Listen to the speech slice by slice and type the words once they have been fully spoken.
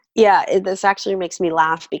Yeah, this actually makes me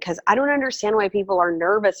laugh because I don't understand why people are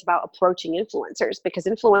nervous about approaching influencers because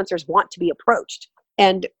influencers want to be approached.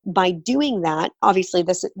 And by doing that, obviously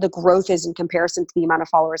the growth is in comparison to the amount of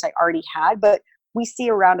followers I already had, but we see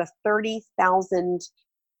around a 30,000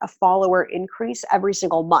 a follower increase every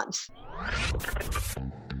single month.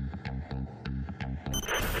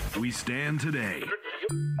 We stand today.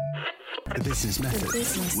 The Business Method. The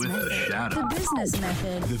Business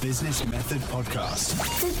Method. The Business Method Podcast.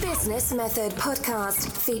 The Business Method Podcast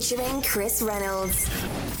featuring Chris Reynolds.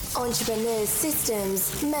 Entrepreneurs'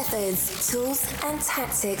 systems, methods, tools, and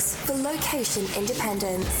tactics for location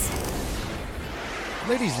independence.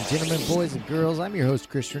 Ladies and gentlemen, boys and girls, I'm your host,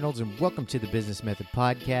 Chris Reynolds, and welcome to the Business Method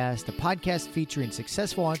Podcast, a podcast featuring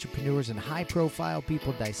successful entrepreneurs and high-profile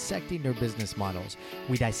people dissecting their business models.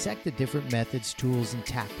 We dissect the different methods, tools, and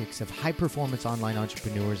tactics of high-performance online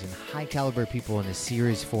entrepreneurs and high-caliber people in a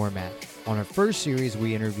series format. On our first series,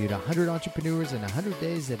 we interviewed 100 entrepreneurs in 100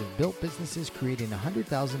 days that have built businesses creating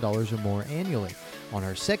 $100,000 or more annually. On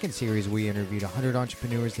our second series, we interviewed 100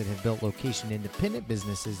 entrepreneurs that have built location-independent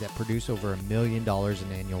businesses that produce over $1 million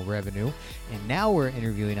in annual revenue. And now we're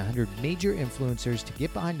interviewing 100 major influencers to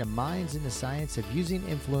get behind the minds and the science of using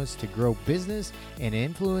influence to grow business and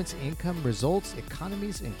influence income, results,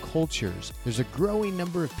 economies, and cultures. There's a growing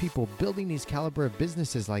number of people building these caliber of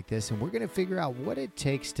businesses like this, and we're going to figure out what it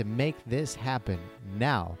takes to make this happen.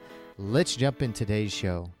 Now, let's jump in today's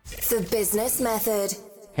show. The Business Method.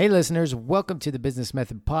 Hey listeners, welcome to the Business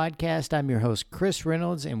Method Podcast. I'm your host, Chris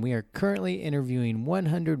Reynolds, and we are currently interviewing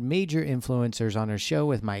 100 major influencers on our show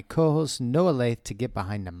with my co-host, Noah Lath, to get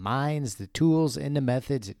behind the minds, the tools, and the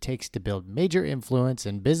methods it takes to build major influence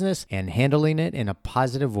in business and handling it in a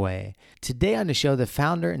positive way. Today on the show, the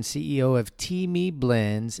founder and CEO of Teamy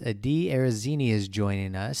Blends, Arezzini, is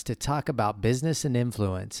joining us to talk about business and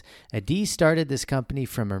influence. Adi started this company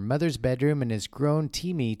from her mother's bedroom and has grown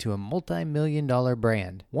Teamy to a multi-million-dollar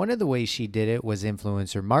brand. One of the ways she did it was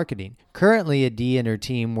influencer marketing. Currently, Adi and her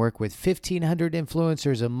team work with 1,500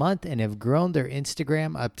 influencers a month and have grown their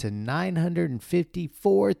Instagram up to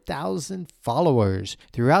 954,000 followers.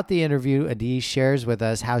 Throughout the interview, Adi shares with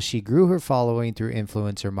us how she grew her following through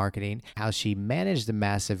influencer marketing, how she managed the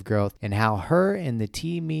massive growth, and how her and the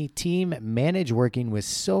Teamy team manage working with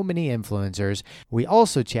so many influencers. We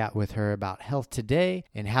also chat with her about health today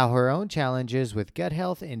and how her own challenges with gut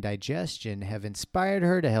health and digestion have inspired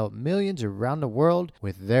her to help millions around the world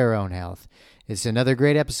with their own health. It's another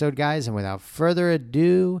great episode, guys, and without further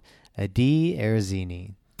ado, Adi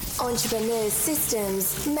Arezzini. Entrepreneurs'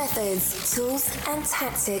 systems, methods, tools, and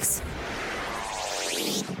tactics.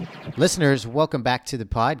 Listeners, welcome back to the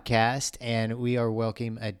podcast, and we are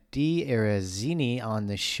welcoming Adi Arezzini on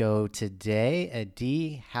the show today.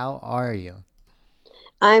 Adi, how are you?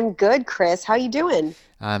 I'm good, Chris. How you doing?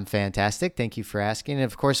 I'm fantastic. Thank you for asking. And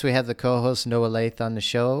of course, we have the co-host Noah Lath on the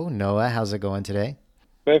show. Noah, how's it going today?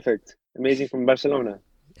 Perfect. Amazing from Barcelona.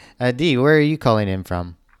 Adi, where are you calling in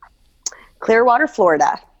from? Clearwater,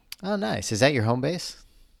 Florida. Oh, nice. Is that your home base?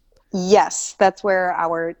 Yes, that's where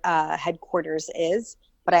our headquarters is.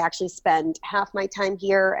 But I actually spend half my time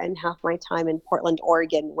here and half my time in Portland,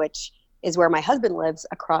 Oregon, which is where my husband lives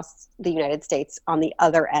across the United States on the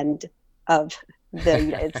other end of the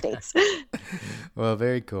United States. Well,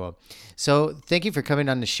 very cool. So thank you for coming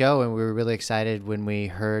on the show. And we were really excited when we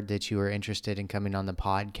heard that you were interested in coming on the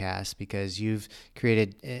podcast because you've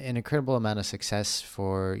created an incredible amount of success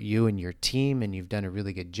for you and your team, and you've done a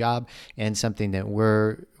really good job. And something that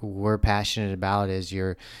we're passionate about is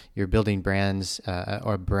you're building brands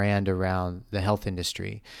or brand around the health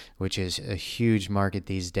industry, which is a huge market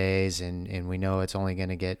these days. And we know it's only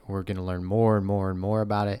we're going to learn more and more and more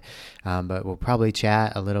about it. But we'll probably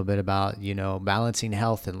chat a little bit about, balancing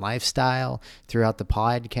health and lifestyle throughout the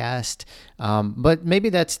podcast. But maybe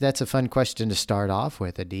that's a fun question to start off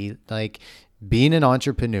with, Adi. Like being an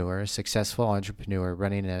entrepreneur, a successful entrepreneur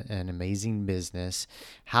running an amazing business,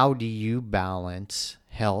 how do you balance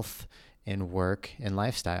health and work and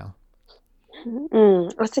lifestyle?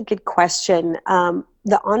 That's a good question.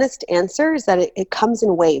 The honest answer is that it comes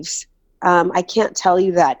in waves. I can't tell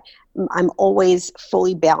you that I'm always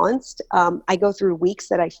fully balanced. I go through weeks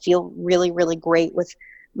that I feel really, really great with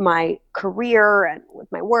my career and with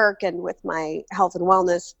my work and with my health and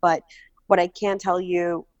wellness. But what I can tell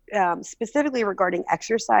you specifically regarding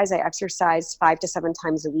exercise, I exercise 5 to 7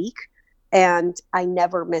 times a week, and I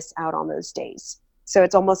never miss out on those days. So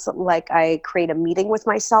it's almost like I create a meeting with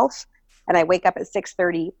myself, and I wake up at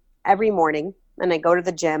 6:30 every morning, and I go to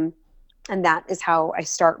the gym, and that is how I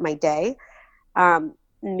start my day.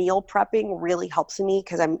 Meal prepping really helps me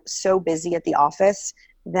because I'm so busy at the office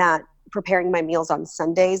that preparing my meals on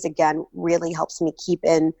Sundays, again, really helps me keep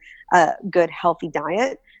in a good, healthy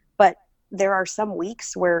diet. But there are some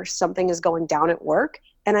weeks where something is going down at work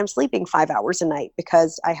and I'm sleeping 5 hours a night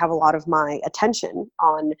because I have a lot of my attention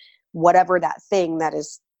on whatever that thing that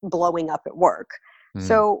is blowing up at work.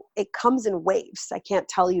 So it comes in waves. I can't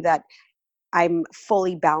tell you that I'm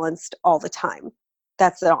fully balanced all the time.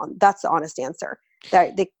 That's the honest answer.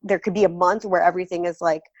 There could be a month where everything is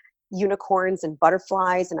like unicorns and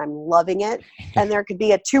butterflies and I'm loving it. And there could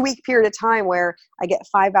be a 2-week period of time where I get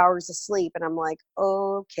 5 hours of sleep and I'm like,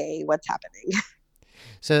 okay, what's happening?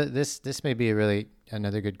 So this may be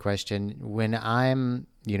another good question. When I'm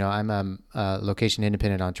a location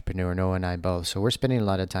independent entrepreneur, Noah and I both. So we're spending a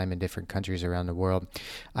lot of time in different countries around the world.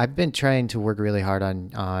 I've been trying to work really hard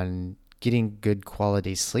on getting good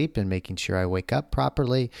quality sleep and making sure I wake up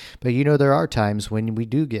properly. But there are times when we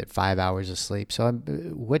do get 5 hours of sleep. So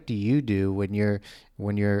what do you do when you're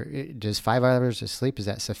does 5 hours of sleep, is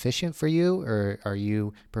that sufficient for you, or are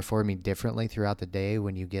you performing differently throughout the day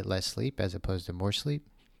when you get less sleep as opposed to more sleep?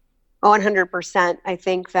 100%. I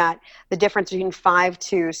think that the difference between 5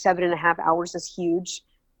 to 7.5 hours is huge.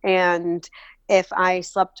 And if I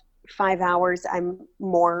slept 5 hours, I'm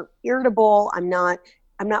more irritable. I'm not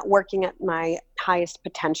working at my highest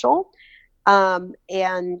potential.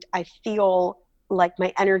 And I feel like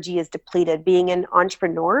my energy is depleted. Being an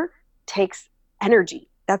entrepreneur takes energy.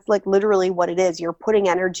 That's like literally what it is. You're putting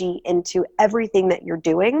energy into everything that you're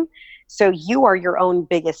doing. So you are your own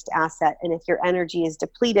biggest asset. And if your energy is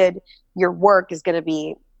depleted, your work is going to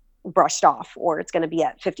be brushed off, or it's going to be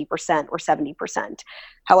at 50% or 70%.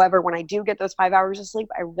 However, when I do get those 5 hours of sleep,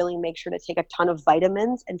 I really make sure to take a ton of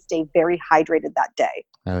vitamins and stay very hydrated that day.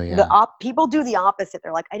 Oh yeah. People do the opposite.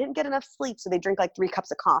 They're like, I didn't get enough sleep, so they drink like 3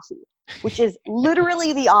 cups of coffee, which is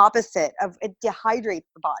literally the opposite of it dehydrates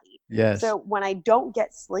the body. Yes. So when I don't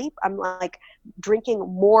get sleep, I'm like drinking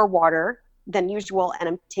more water than usual, and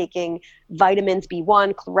I'm taking vitamins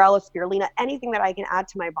B1, chlorella, spirulina, anything that I can add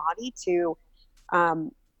to my body to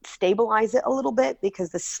stabilize it a little bit, because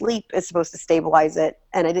the sleep is supposed to stabilize it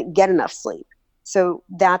and I didn't get enough sleep. So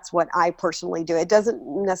that's what I personally do. It doesn't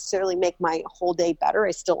necessarily make my whole day better. I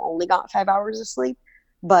still only got 5 hours of sleep,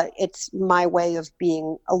 but it's my way of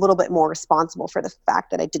being a little bit more responsible for the fact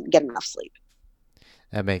that I didn't get enough sleep.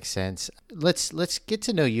 That makes sense. Let's get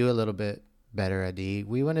to know you a little bit better, Adi.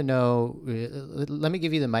 We want to know, let me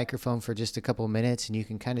give you the microphone for just a couple of minutes and you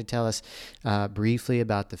can kind of tell us briefly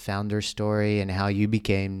about the founder story and how you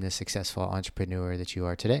became the successful entrepreneur that you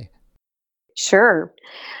are today. Sure.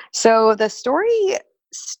 So the story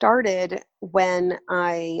started when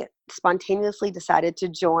I spontaneously decided to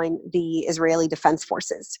join the Israeli Defense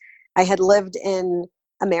Forces. I had lived in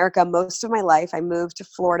America most of my life. I moved to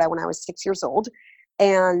Florida when I was 6 years old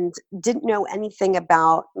and didn't know anything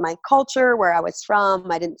about my culture, where I was from.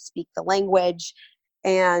 I didn't speak the language.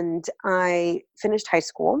 And I finished high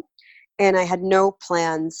school and I had no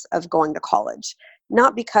plans of going to college.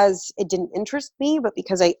 Not because it didn't interest me, but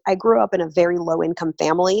because I grew up in a very low income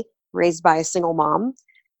family, raised by a single mom.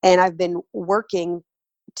 And I've been working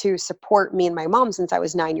to support me and my mom since I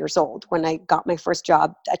was 9 years old, when I got my first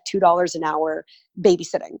job at $2 an hour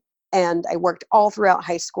babysitting. And I worked all throughout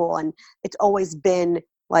high school. And it's always been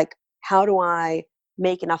like, how do I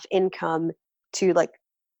make enough income to like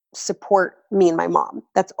support me and my mom?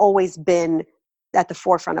 That's always been at the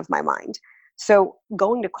forefront of my mind. So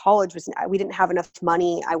going to college we didn't have enough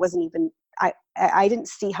money. I didn't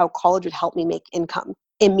see how college would help me make income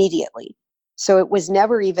immediately. So it was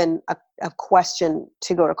never even a question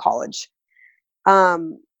to go to college.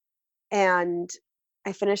 And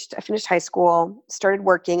I finished high school, started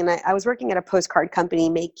working, and I was working at a postcard company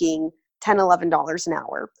making $10, $11 an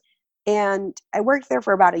hour. And I worked there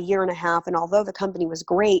for about a year and a half. And although the company was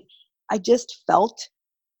great, I just felt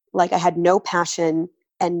like I had no passion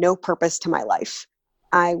and no purpose to my life.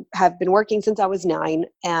 I have been working since I was 9,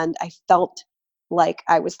 and I felt like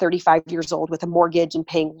I was 35 years old with a mortgage and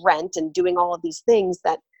paying rent and doing all of these things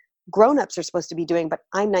that grown-ups are supposed to be doing, but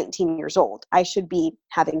I'm 19 years old. I should be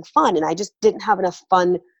having fun, and I just didn't have enough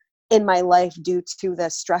fun in my life due to the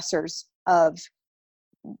stressors of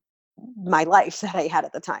my life that I had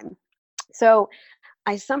at the time. So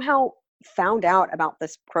I somehow found out about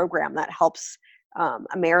this program that helps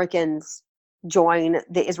Americans join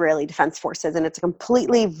the Israeli Defense Forces, and it's a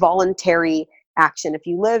completely voluntary action. If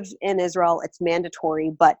you live in Israel, it's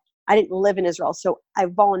mandatory, but I didn't live in Israel, so I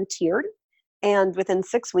volunteered. And within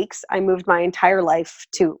 6 weeks, I moved my entire life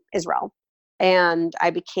to Israel. And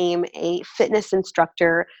I became a fitness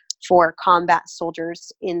instructor for combat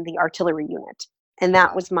soldiers in the artillery unit. And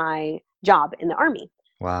that was my job in the army.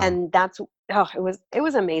 Wow. And that's it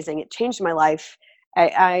was amazing. It changed my life.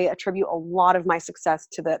 I attribute a lot of my success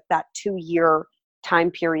to that 2-year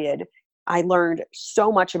time period. I learned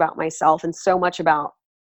so much about myself and so much about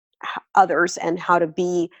others and how to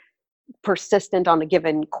be persistent on a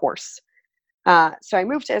given course. So I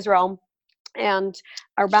moved to Israel, and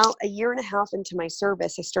about a year and a half into my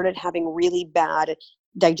service, I started having really bad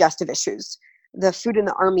digestive issues. The food in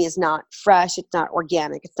the army is not fresh. It's not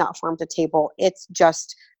organic. It's not farm to table. It's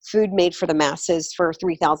just food made for the masses for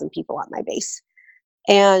 3,000 people at my base.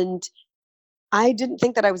 And I didn't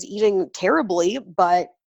think that I was eating terribly, but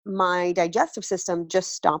my digestive system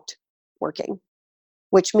just stopped working,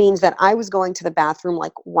 which means that I was going to the bathroom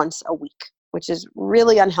like once a week, which is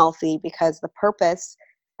really unhealthy because the purpose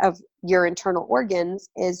of your internal organs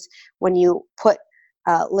is when you put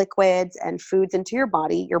liquids and foods into your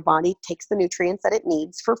body takes the nutrients that it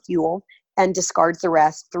needs for fuel and discards the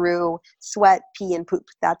rest through sweat, pee, and poop.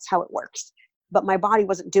 That's how it works. But my body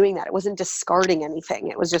wasn't doing that. It wasn't discarding anything.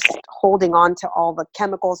 It was just holding on to all the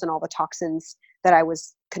chemicals and all the toxins that I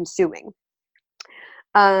was consuming.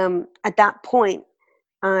 At that point,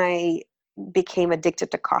 I became addicted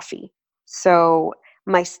to coffee. So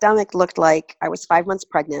my stomach looked like I was 5 months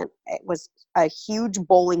pregnant. It was a huge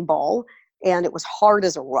bowling ball, and it was hard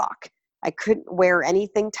as a rock. I couldn't wear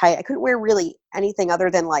anything tight. I couldn't wear really anything other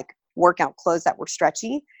than like workout clothes that were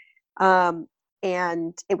stretchy. And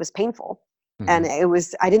it was painful. And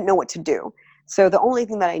I didn't know what to do. So the only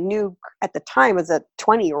thing that I knew at the time as a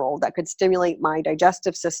 20-year-old that could stimulate my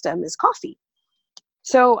digestive system is coffee.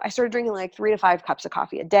 So I started drinking like 3 to 5 cups of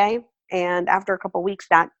coffee a day. And after a couple of weeks,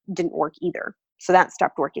 that didn't work either. So that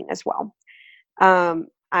stopped working as well.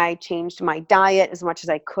 I changed my diet as much as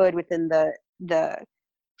I could within the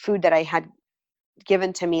food that I had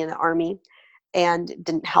given to me in the army, and it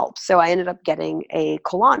didn't help. So I ended up getting a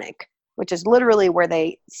colonic, which is literally where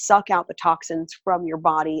they suck out the toxins from your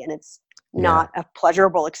body, and it's not a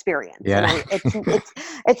pleasurable experience. Yeah. And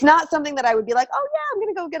it's not something that I would be like, oh yeah, I'm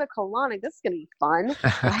going to go get a colonic. This is going to be fun.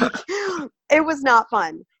 Like, it was not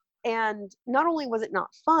fun. And not only was it not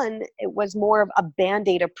fun, it was more of a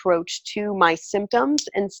Band-Aid approach to my symptoms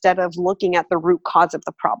instead of looking at the root cause of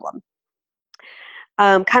the problem.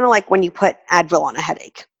 Kind of like when you put Advil on a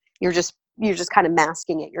headache, you're just kind of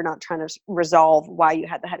masking it. You're not trying to resolve why you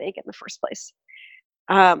had the headache in the first place.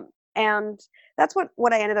 And that's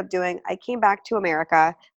what I ended up doing. I came back to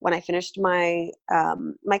America when I finished my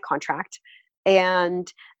my contract,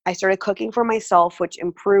 and I started cooking for myself, which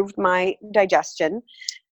improved my digestion,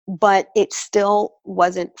 but it still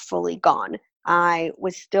wasn't fully gone. I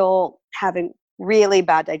was still having really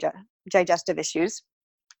bad digestive issues.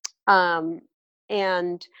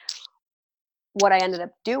 And what I ended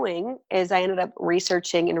up doing is I ended up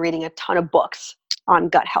researching and reading a ton of books on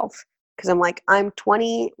gut health, because I'm like, I'm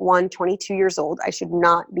 21, 22 years old. I should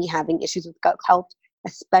not be having issues with gut health,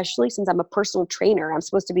 especially since I'm a personal trainer. I'm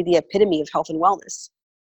supposed to be the epitome of health and wellness.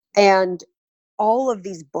 And all of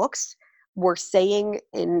these books were saying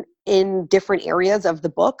in different areas of the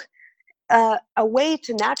book, a way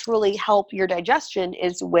to naturally help your digestion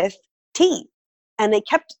is with tea. And they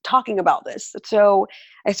kept talking about this. So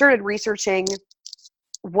I started researching,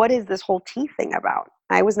 what is this whole tea thing about?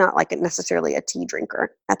 I was not like necessarily a tea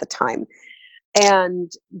drinker at the time.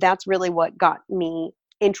 And that's really what got me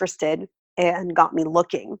interested and got me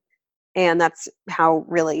looking. And that's how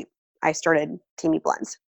really I started Teamy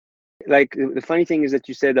Blends. Like, the funny thing is that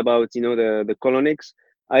you said about, the colonics.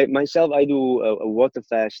 I do a water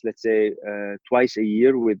fast, let's say, twice a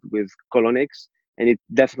year with colonics. And it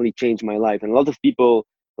definitely changed my life. And a lot of people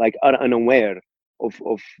like are unaware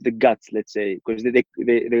of the gut, let's say, because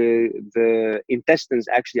the intestines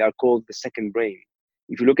actually are called the second brain.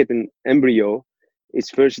 If you look at an embryo,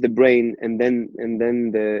 it's first the brain, and then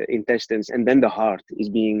the intestines, and then the heart is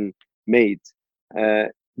being made.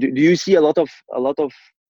 Do you see a lot of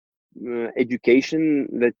education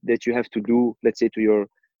that you have to do, let's say, to your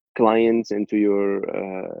clients and to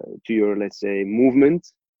your let's say movement?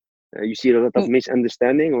 You see a lot of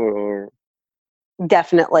misunderstanding or?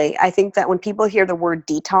 Definitely. I think that when people hear the word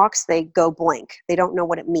detox, they go blank. They don't know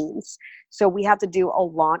what it means. So we have to do a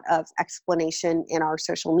lot of explanation in our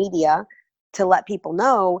social media to let people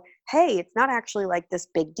know, hey, it's not actually like this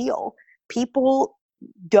big deal. People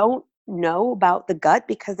don't know about the gut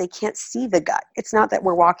because they can't see the gut. It's not that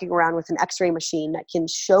we're walking around with an X-ray machine that can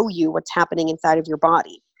show you what's happening inside of your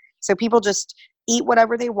body. So people just eat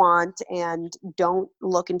whatever they want and don't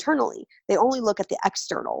look internally. They only look at the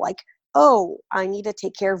external, like, oh, I need to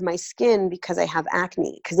take care of my skin because I have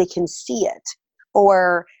acne, because they can see it.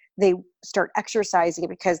 Or they start exercising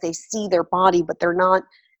because they see their body, but they're not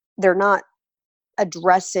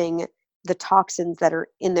addressing the toxins that are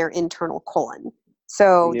in their internal colon.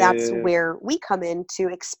 So Yeah, that's yeah, yeah. where we come in to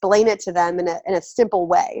explain it to them in a simple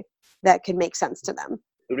way that can make sense to them.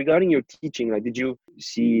 Regarding your teaching, like, did you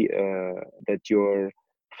see that your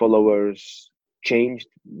followers changed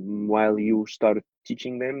while you started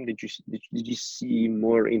teaching them? Did you see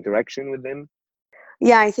more interaction with them?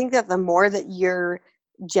 Yeah, I think that the more that you're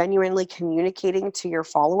genuinely communicating to your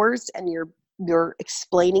followers and you're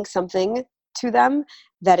explaining something to them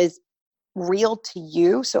that is real to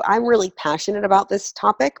you. So I'm really passionate about this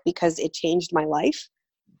topic because it changed my life.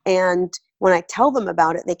 And when I tell them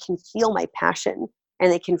about it, they can feel my passion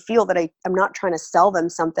and they can feel that I'm not trying to sell them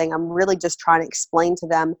something. I'm really just trying to explain to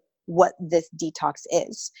them what this detox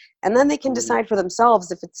is. And then they can Mm, decide for themselves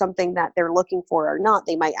if it's something that they're looking for or not.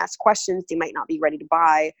 They might ask questions, they might not be ready to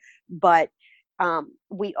buy, but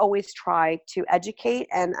we always try to educate.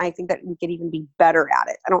 And I think that we could even be better at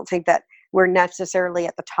it. I don't think that we're necessarily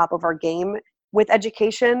at the top of our game with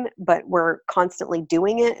education, but we're constantly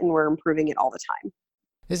doing it and we're improving it all the time.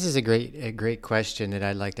 This is a great question that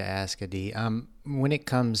I'd like to ask, Adi. When it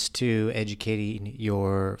comes to educating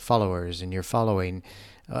your followers and your following,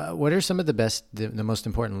 what are some of the most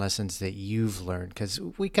important lessons that you've learned? Because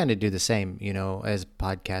we kind of do the same, as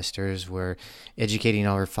podcasters. We're educating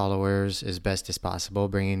our followers as best as possible,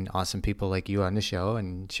 bringing awesome people like you on the show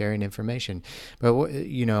and sharing information. But,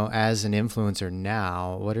 as an influencer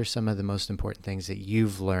now, what are some of the most important things that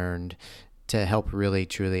you've learned to help really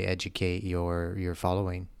truly educate your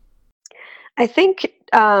following? I think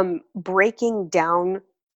breaking down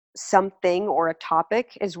something or a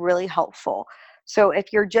topic is really helpful. So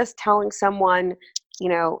if you're just telling someone,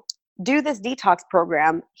 do this detox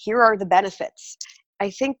program, here are the benefits. I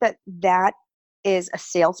think that is a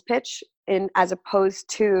sales pitch, as opposed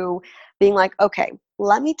to being like, okay,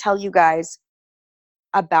 let me tell you guys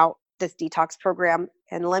about this detox program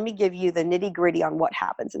and let me give you the nitty gritty on what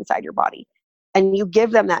happens inside your body. And you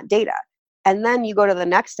give them that data. And then you go to the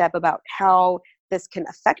next step about how this can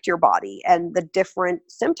affect your body and the different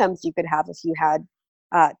symptoms you could have if you had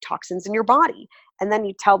toxins in your body. And then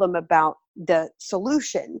you tell them about the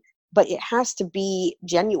solution, but it has to be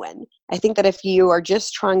genuine. I think that if you are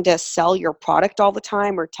just trying to sell your product all the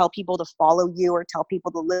time or tell people to follow you or tell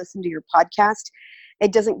people to listen to your podcast,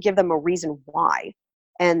 it doesn't give them a reason why.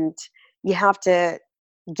 And you have to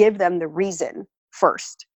give them the reason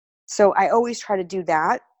first. So I always try to do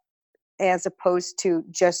that as opposed to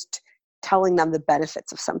just telling them the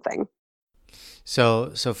benefits of something.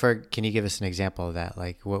 So can you give us an example of that?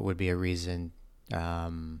 Like, what would be a reason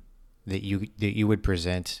that you would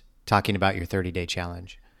present talking about your 30-day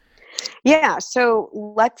challenge? Yeah. So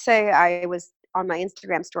let's say I was on my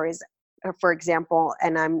Instagram stories, for example,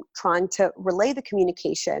 and I'm trying to relay the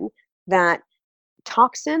communication that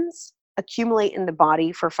toxins accumulate in the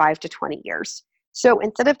body for 5 to 20 years. So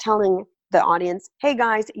instead of telling the audience, hey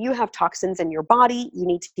guys, you have toxins in your body, you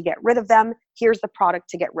need to get rid of them, here's the product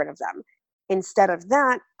to get rid of them. Instead of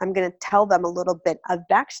that, I'm going to tell them a little bit of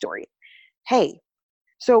backstory. Hey,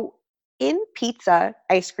 so in pizza,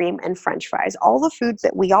 ice cream, and French fries, all the foods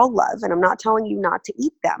that we all love, and I'm not telling you not to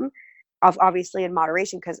eat them, obviously in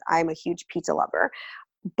moderation because I'm a huge pizza lover,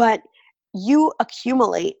 but you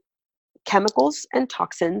accumulate chemicals and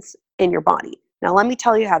toxins in your body. Now, let me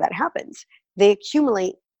tell you how that happens. They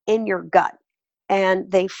accumulate in your gut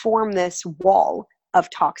and they form this wall of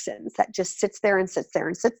toxins that just sits there and sits there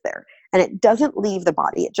and sits there. And it doesn't leave the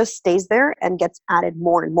body. It just stays there and gets added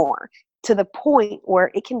more and more to the point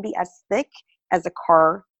where it can be as thick as a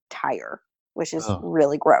car tire, which is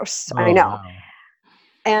really gross. I know. Wow.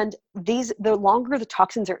 And the longer the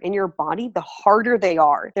toxins are in your body, the harder they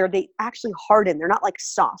are. They actually harden. They're not like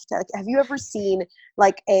soft. Like, have you ever seen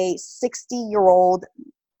like a 60-year-old,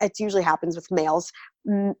 it usually happens with males,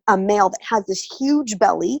 a male that has this huge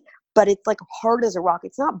belly, but it's like hard as a rock.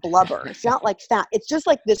 It's not blubber. It's not like fat. It's just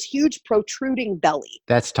like this huge protruding belly.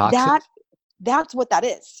 That's toxic? That's what that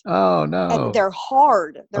is. Oh, no. And they're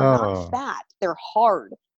hard. They're Oh. not fat. They're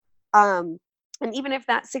hard. And even if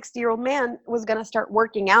that 60-year-old man was going to start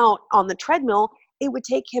working out on the treadmill, it would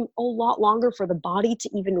take him a lot longer for the body to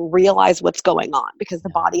even realize what's going on, because the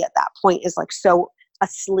body at that point is like so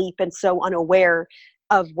asleep and so unaware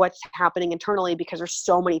of what's happening internally because there's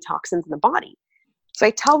so many toxins in the body. So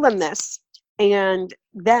I tell them this, and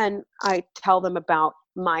then I tell them about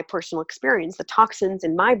my personal experience. The toxins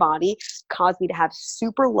in my body caused me to have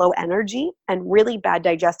super low energy and really bad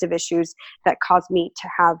digestive issues that caused me to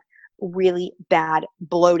have really bad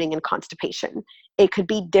bloating and constipation. It could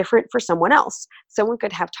be different for someone else. Someone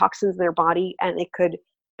could have toxins in their body and it could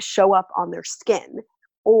show up on their skin,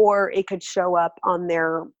 or it could show up on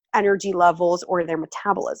their energy levels or their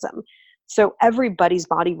metabolism. So everybody's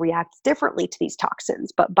body reacts differently to these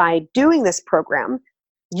toxins. But by doing this program,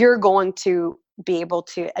 you're going to be able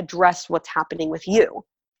to address what's happening with you.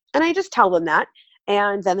 And I just tell them that.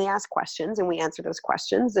 And then they ask questions and we answer those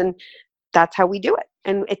questions. And that's how we do it.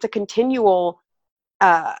 And it's a continual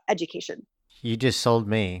education. You just sold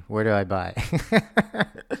me. Where do I buy?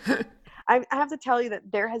 I have to tell you that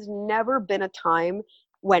there has never been a time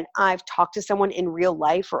when I've talked to someone in real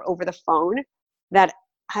life or over the phone that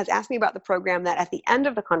has asked me about the program that at the end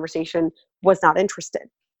of the conversation was not interested.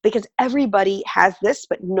 Because everybody has this,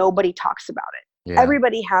 but nobody talks about it. Yeah.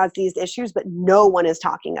 Everybody has these issues, but no one is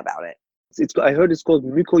talking about it. I heard it's called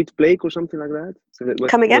mucoid plaque or something like that. So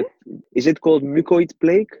Come again? Is it called mucoid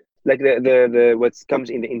plaque? Like the what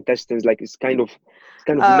comes in the intestines, like it's kind of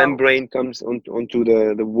membrane comes onto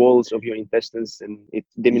the walls of your intestines, and it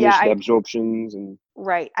diminishes the absorptions and.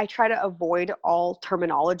 Right. I try to avoid all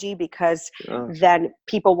terminology because then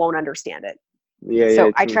people won't understand it.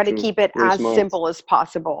 So I try to keep it as simple as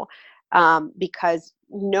possible, because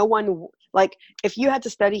no one, like, if you had to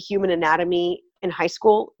study human anatomy in high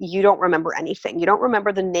school, you don't remember anything. You don't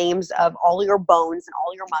remember the names of all your bones and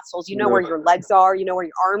all your muscles. You know where your legs are. You know where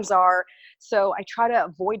your arms are. So I try to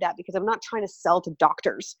avoid that because I'm not trying to sell to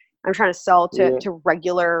doctors. I'm trying to sell to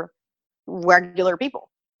regular people.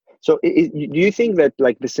 So do you think that,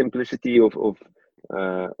 like, the simplicity of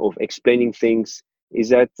explaining things, is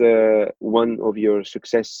that one of your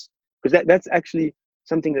success? Because that's actually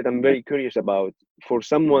something that I'm very curious about. For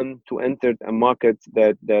someone to enter a market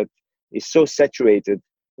that is so saturated,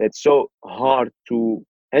 that's so hard to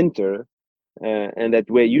enter, and that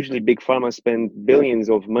where usually big pharma spend billions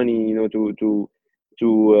of money, to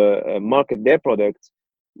market their products.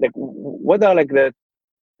 Like, what are, like, the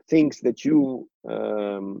things that you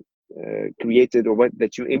created, or what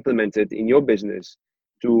that you implemented in your business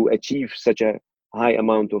to achieve such a high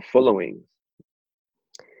amount of following?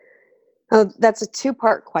 That's a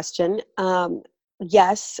two-part question.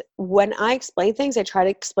 Yes, when I explain things, I try to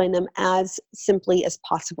explain them as simply as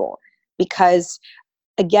possible because,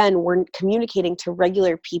 again, we're communicating to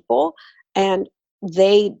regular people and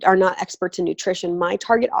they are not experts in nutrition. My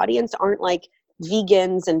target audience aren't like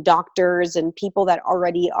vegans and doctors and people that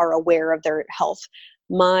already are aware of their health.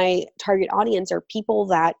 My target audience are people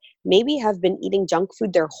that maybe have been eating junk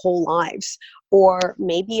food their whole lives, or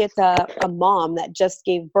maybe it's a mom that just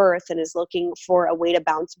gave birth and is looking for a way to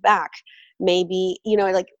bounce back. Maybe,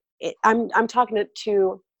 I'm talking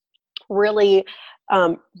to really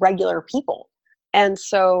regular people. And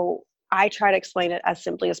so I try to explain it as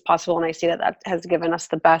simply as possible. And I see that has given us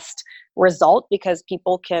the best result because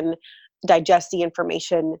people can digest the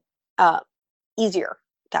information easier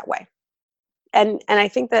that way. And I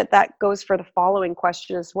think that goes for the following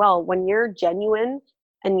question as well. When you're genuine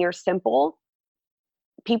and you're simple,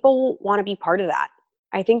 people want to be part of that.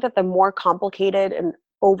 I think that the more complicated and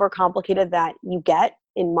overcomplicated that you get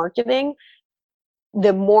in marketing,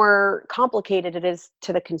 the more complicated it is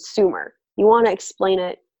to the consumer. You want to explain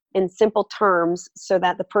it in simple terms so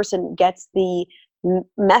that the person gets the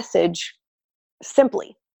message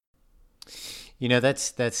simply.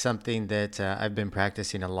 That's something that I've been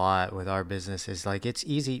practicing a lot with our business. Is like, it's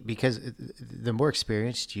easy because the more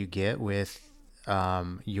experienced you get with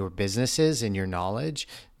your businesses and your knowledge,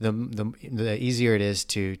 the easier it is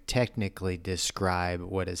to technically describe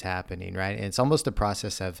what is happening, right? And it's almost a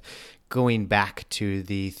process of going back to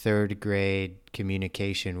the third grade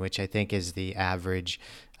communication, which I think is the average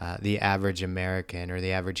American or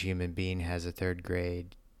the average human being has a third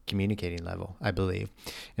grade communicating level, I believe.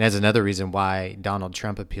 And that's another reason why Donald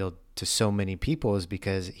Trump appealed to so many people, is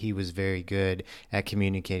because he was very good at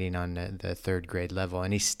communicating on the third grade level,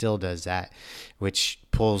 and he still does that, which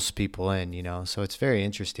pulls people in, so it's very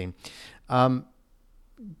interesting. On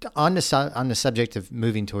the subject of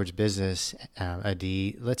moving towards business,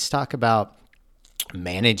 Adi, let's talk about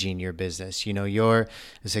managing your business. You're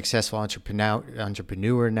a successful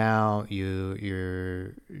entrepreneur now.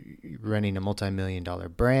 You're running a multi-million-dollar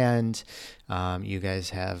brand. You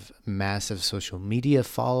guys have massive social media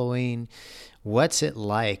following. What's it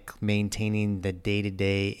like maintaining the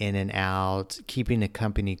day-to-day in and out, keeping a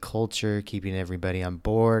company culture, keeping everybody on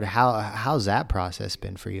board? How's that process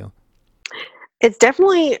been for you? It's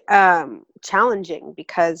definitely challenging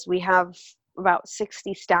because we have about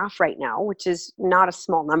 60 staff right now, which is not a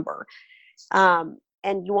small number. And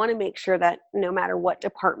you want to make sure that no matter what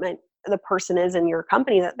department the person is in your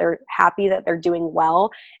company, that they're happy, that they're doing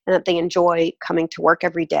well, and that they enjoy coming to work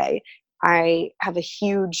every day. I have a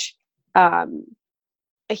huge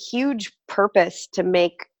purpose to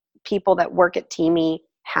make people that work at Teamy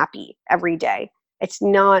happy every day. It's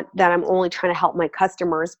not that I'm only trying to help my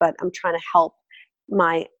customers, but I'm trying to help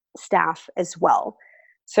my staff as well.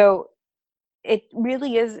 So it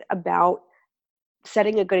really is about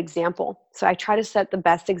setting a good example. So I try to set the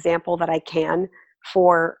best example that I can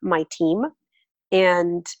for my team.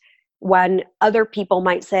 And when other people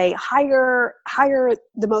might say, hire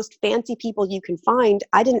the most fancy people you can find,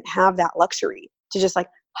 I didn't have that luxury to just like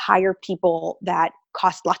hire people that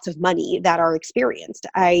cost lots of money, that are experienced.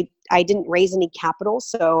 I didn't raise any capital,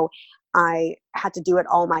 so I had to do it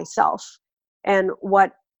all myself. And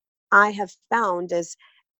what I have found is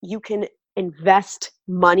you can invest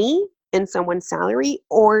money in someone's salary,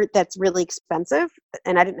 or that's really expensive,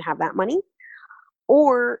 and I didn't have that money,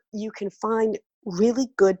 or you can find really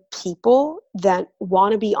good people that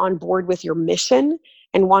want to be on board with your mission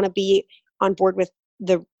and want to be on board with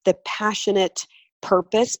the passionate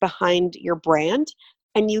purpose behind your brand,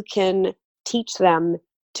 and you can teach them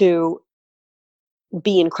to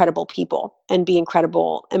be incredible people and be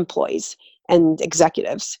incredible employees and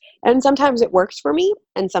executives. And sometimes it works for me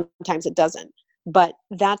and sometimes it doesn't. But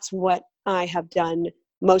that's what I have done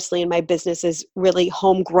mostly in my business, is really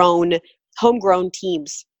homegrown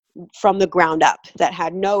teams from the ground up that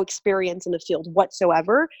had no experience in the field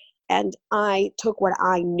whatsoever. And I took what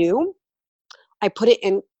I knew, I put it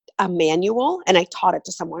in a manual, and I taught it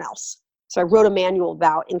to someone else. So I wrote a manual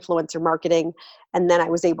about influencer marketing, and then I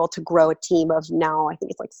was able to grow a team of, now I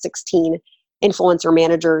think it's like 16 influencer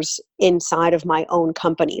managers inside of my own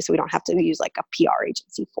company. So we don't have to use like a PR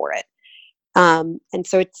agency for it. And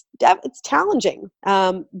so it's challenging,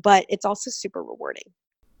 but it's also super rewarding.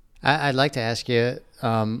 I'd like to ask you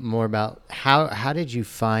more about how did you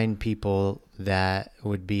find people that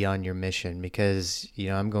would be on your mission? Because,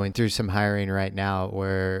 I'm going through some hiring right now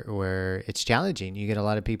where it's challenging. You get a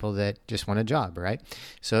lot of people that just want a job, right?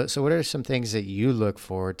 So what are some things that you look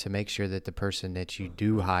for to make sure that the person that you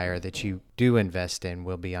do hire, that you do invest in,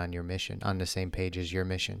 will be on your mission, on the same page as your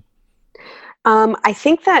mission? I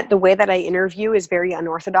think that the way that I interview is very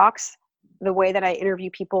unorthodox. The way that I interview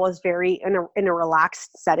people is very in a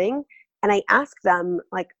relaxed setting. And I ask them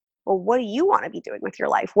like, well, what do you want to be doing with your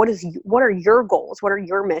life? What are your goals? What are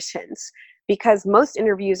your missions? Because most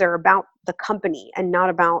interviews are about the company and not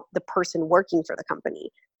about the person working for the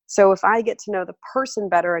company. So if I get to know the person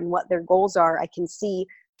better and what their goals are, I can see,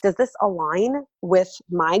 does this align with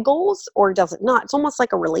my goals or does it not? It's almost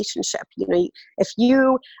like a relationship. If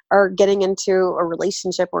you are getting into a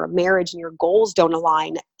relationship or a marriage and your goals don't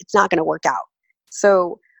align, it's not going to work out.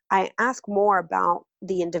 So I ask more about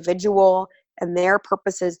the individual and their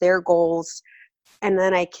purposes, their goals, and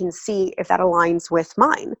then I can see if that aligns with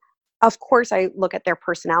mine. Of course, I look at their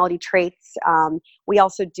personality traits. We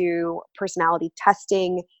also do personality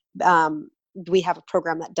testing. We have a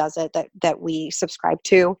program that does it that we subscribe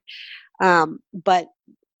to. But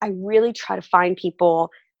I really try to find people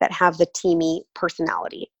that have the teamy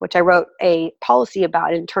personality, which I wrote a policy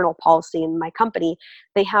about, an internal policy in my company.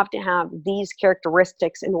 They have to have these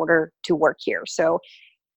characteristics in order to work here. So,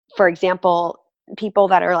 for example, people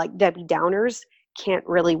that are like Debbie Downers can't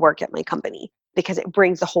really work at my company because it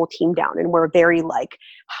brings the whole team down. And we're a very like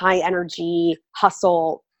high energy,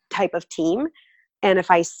 hustle type of team. And if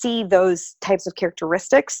I see those types of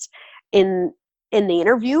characteristics in the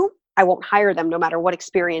interview, I won't hire them no matter what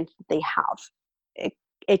experience they have.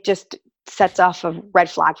 It just sets off a red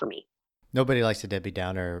flag for me. Nobody likes a Debbie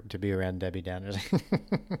Downer, to be around Debbie Downers.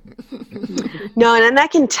 No, and I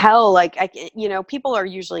can tell, people are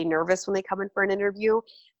usually nervous when they come in for an interview,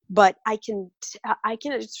 but I can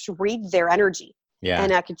just read their energy. Yeah.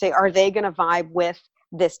 And I can say, are they going to vibe with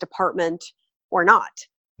this department or not?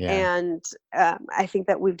 Yeah. And I think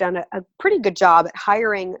that we've done a pretty good job at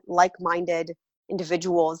hiring like-minded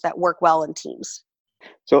individuals that work well in teams.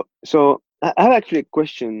 So I have actually a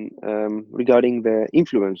question regarding the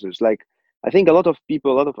influencers. Like, I think a lot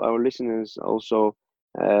of our listeners also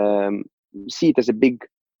see it as a big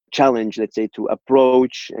challenge, let's say, to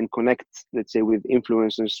approach and connect, let's say, with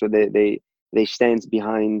influencers, so they stand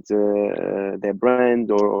behind their brand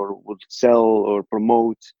or would sell or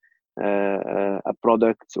promote a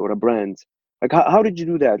product or a brand. Like, how did you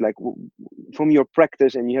do that? Like, from your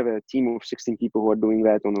practice, and you have a team of 16 people who are doing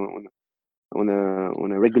that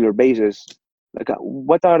on a regular basis. Like,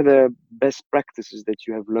 what are the best practices that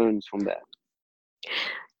you have learned from that?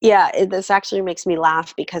 Yeah, this actually makes me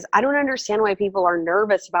laugh because I don't understand why people are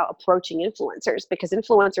nervous about approaching influencers, because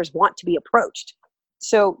influencers want to be approached.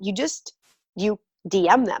 So you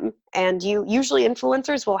DM them, and usually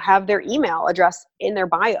influencers will have their email address in their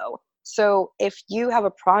bio. So if you have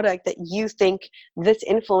a product that you think this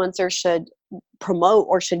influencer should promote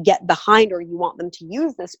or should get behind, or you want them to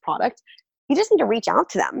use this product, You just need to reach out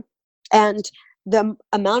to them. And the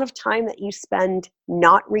amount of time that you spend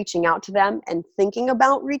not reaching out to them and thinking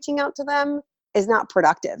about reaching out to them is not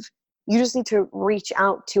productive. You just need to reach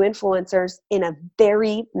out to influencers in a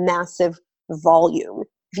very massive volume.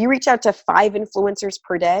 If you reach out to 5 influencers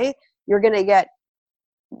per day, you're going to get,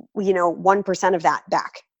 1% of that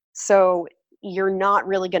back. So you're not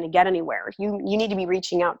really going to get anywhere. You need to be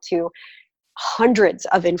reaching out to hundreds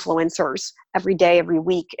of influencers every day, every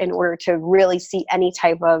week, in order to really see any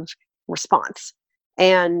type of response.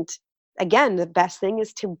 And again, the best thing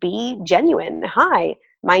is to be genuine. Hi,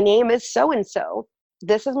 my name is so-and-so.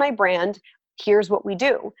 This is my brand. Here's what we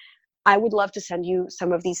do. I would love to send you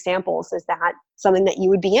some of these samples. Is that something that you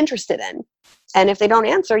would be interested in? And if they don't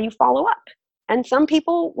answer, you follow up. And some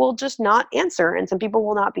people will just not answer, and some people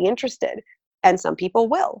will not be interested, and some people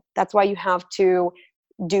will. That's why you have to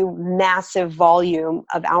do massive volume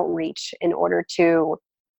of outreach in order to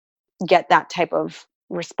get that type of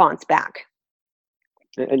response back.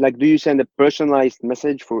 And like, do you send a personalized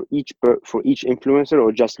message for each influencer,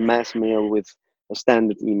 or just mass mail with a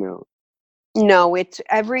standard email? No, it's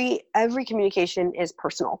every communication is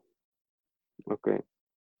personal. Okay.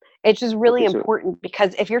 It's just really important,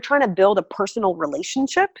 because if you're trying to build a personal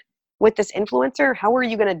relationship with this influencer, how are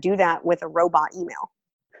you going to do that with a robot email?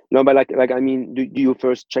 No, but I mean, do you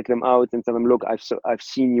first check them out and tell them, look, I've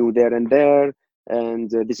seen you there and there,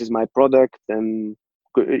 and this is my product, and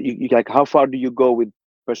you like, how far do you go with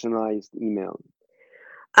personalized email?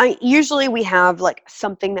 Usually we have like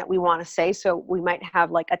something that we want to say. So we might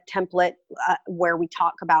have like a template where we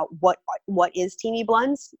talk about what is Teamy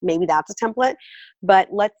Blends. Maybe that's a template. But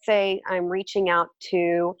let's say I'm reaching out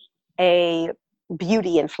to a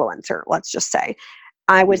beauty influencer, let's just say.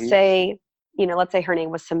 I would say, let's say her name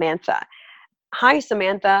was Samantha. Hi,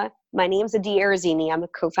 Samantha. My name's Arezzini. I'm a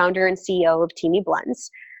co-founder and CEO of Teamy Blends.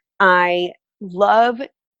 I love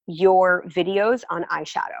your videos on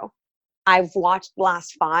eyeshadow. I've watched the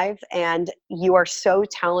last 5, and you are so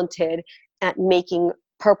talented at making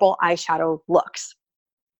purple eyeshadow looks.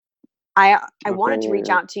 I wanted to reach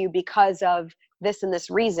out to you because of this and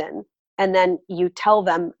this reason. And then you tell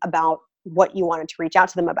them about what you wanted to reach out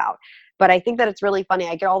to them about. But I think that it's really funny.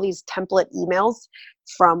 I get all these template emails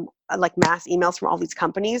from like mass emails from all these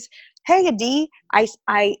companies. Hey, Adi, I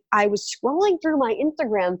was scrolling through my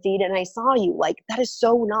Instagram feed and I saw you. Like, that is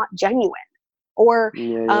so not genuine. Or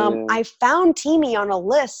I found Teamy on a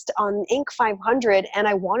list on Inc. 500 and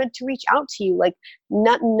I wanted to reach out to you. Like,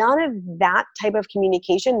 none of that type of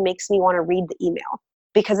communication makes me want to read the email,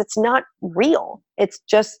 because it's not real. It's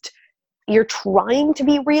just, you're trying to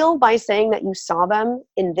be real by saying that you saw them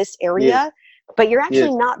in this area, but you're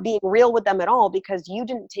actually not being real with them at all, because you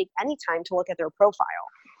didn't take any time to look at their profile.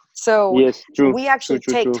 So we actually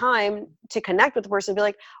take time to connect with the person and be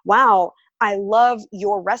like, wow, I love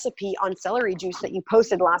your recipe on celery juice that you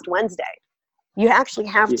posted last Wednesday. You actually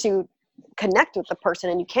have to connect with the person,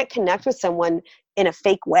 and you can't connect with someone in a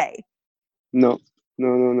fake way. No.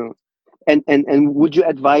 And would you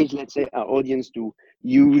advise, let's say, our audience to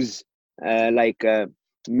use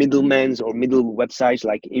middlemen or middle websites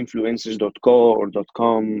like influencers.co or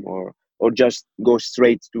 .com, or just go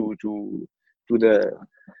straight to the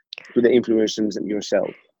influencers yourself?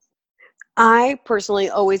 I personally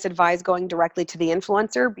always advise going directly to the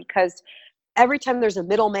influencer, because every time there's a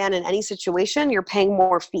middleman in any situation, you're paying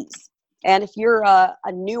more fees. And if you're a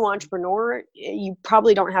new entrepreneur, you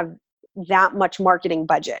probably don't have that much marketing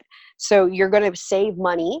budget. So you're going to save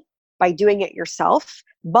money by doing it yourself,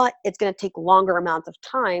 but it's going to take longer amounts of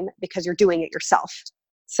time because you're doing it yourself.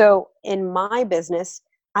 So in my business,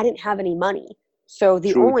 I didn't have any money. So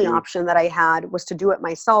the only option that I had was to do it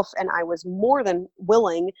myself. And I was more than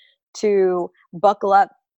willing to buckle up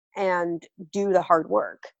and do the hard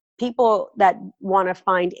work. People that want to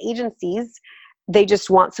find agencies, they just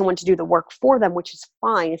want someone to do the work for them, which is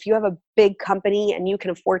fine. If you have a big company and you can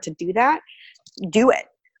afford to do that, do it.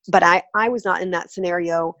 But I was not in that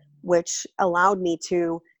scenario, which allowed me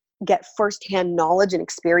to get firsthand knowledge and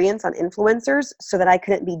experience on influencers so that I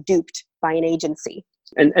couldn't be duped by an agency.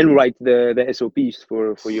 And write the SOPs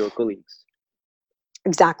for your colleagues.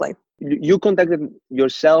 Exactly. You contacted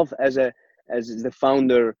yourself as the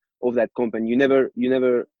founder of that company. You never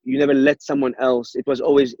let someone else. It was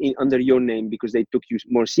always under your name because they took you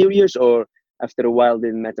more serious, or after a while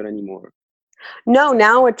didn't matter anymore. No,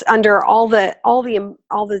 now it's under all the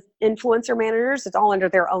influencer managers. It's all under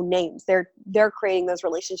their own names. They're creating those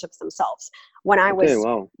relationships themselves. When I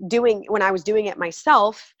was doing it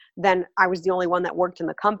myself, then I was the only one that worked in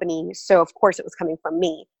the company. So of course it was coming from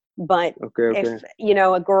me. But if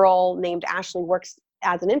a girl named Ashley works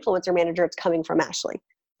as an influencer manager, it's coming from Ashley.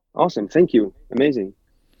 Awesome. Thank you. Amazing.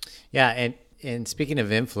 Yeah, and speaking of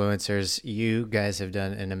influencers, you guys have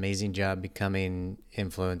done an amazing job becoming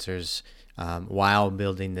influencers while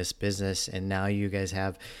building this business, and now you guys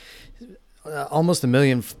have almost 1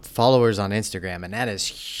 million followers on Instagram, and that is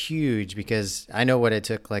huge because I know what it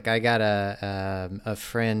took. Like I got a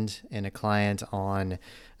friend and a client on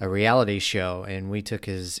a reality show, and we took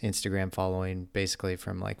his Instagram following basically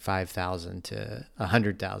from like 5,000 to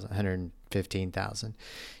 100,000, 115,000.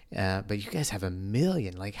 But you guys have 1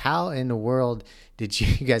 million. Like, how in the world did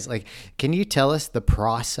you guys like? Can you tell us the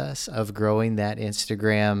process of growing that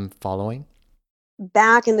Instagram following?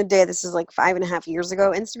 Back in the day, this is like 5.5 years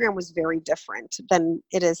ago, Instagram was very different than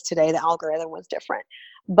it is today. The algorithm was different.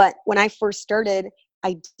 But when I first started,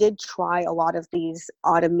 I did try a lot of these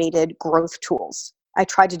automated growth tools. I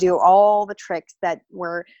tried to do all the tricks that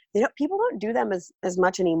were, people don't do them as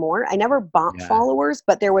much anymore. I never bought Yeah. followers,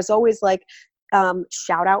 but there was always like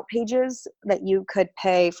shout out pages that you could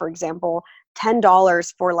pay, for example,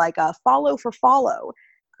 $10 for like a follow for follow.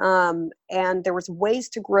 And there was ways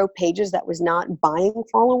to grow pages that was not buying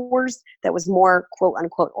followers, that was more quote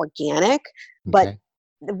unquote organic. But Okay.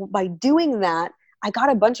 by doing that, I got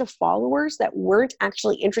a bunch of followers that weren't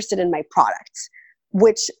actually interested in my products,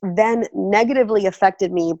 which then negatively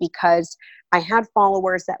affected me because I had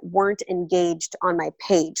followers that weren't engaged on my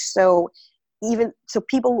page. So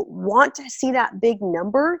people want to see that big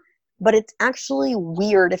number, but it's actually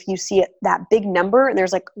weird if you see it, that big number, and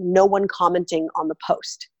there's like no one commenting on the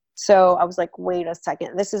post. So I was like, wait a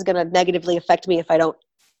second, this is going to negatively affect me if I don't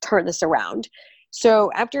turn this around.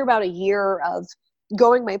 So after about a year of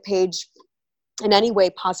going my page in any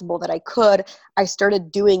way possible that I could, I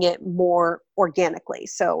started doing it more organically.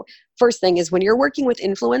 So first thing is, when you're working with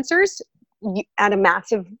influencers at a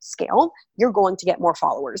massive scale, you're going to get more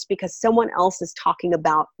followers because someone else is talking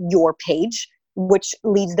about your page, which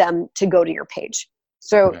leads them to go to your page.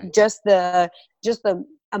 So Right. just the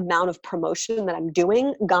amount of promotion that I'm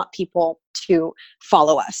doing got people to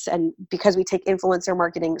follow us. And because we take influencer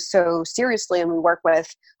marketing so seriously and we work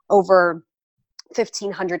with over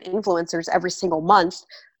 1,500 influencers every single month,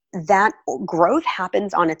 that growth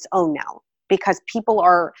happens on its own now because people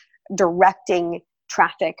are directing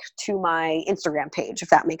traffic to my Instagram page, if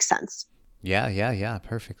that makes sense. Yeah, yeah, yeah,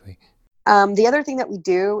 perfectly. The other thing that we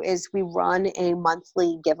do is we run a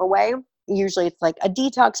monthly giveaway. Usually it's like a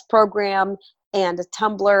detox program and a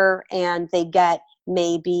tumbler, and they get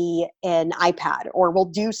maybe an iPad, or we'll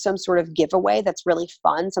do some sort of giveaway that's really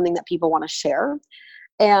fun, something that people want to share.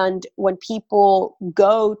 And when people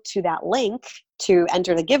go to that link to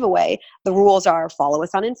enter the giveaway, the rules are follow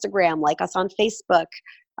us on Instagram, like us on Facebook,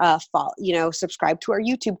 subscribe to our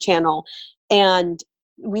YouTube channel. And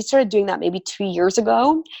we started doing that maybe 2 years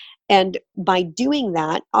ago. And by doing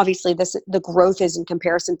that, obviously the growth is in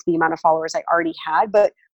comparison to the amount of followers I already had,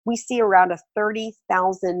 but we see around a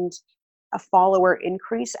 30,000 a follower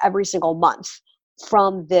increase every single month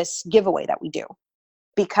from this giveaway that we do,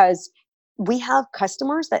 because we have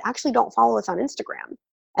customers that actually don't follow us on Instagram.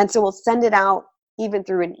 And so we'll send it out even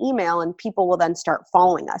through an email, and people will then start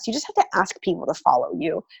following us. You just have to ask people to follow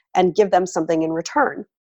you and give them something in return.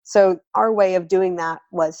 So our way of doing that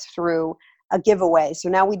was through a giveaway. So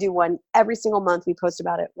now we do one every single month. We post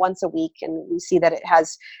about it once a week, and we see that it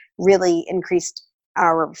has really increased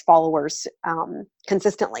our followers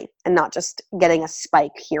consistently and not just getting a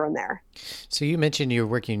spike here and there. So you mentioned you're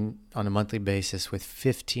working on a monthly basis with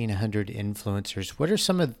 1,500 influencers. What are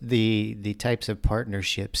some of the types of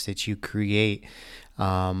partnerships that you create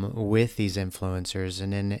with these influencers?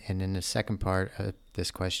 And then the second part of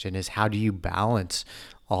this question is, how do you balance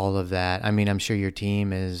all of that? I mean, I'm sure your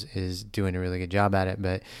team is doing a really good job at it,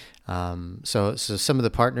 but so some of the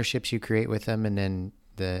partnerships you create with them, and then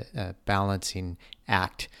the balancing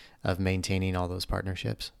act of maintaining all those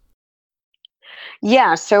partnerships.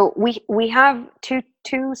 Yeah, so we have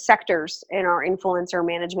two sectors in our influencer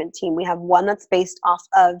management team. We have one that's based off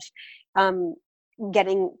of um,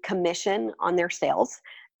 getting commission on their sales,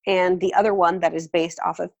 and the other one that is based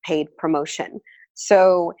off of paid promotion.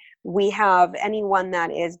 So we have anyone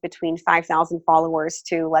that is between 5,000 followers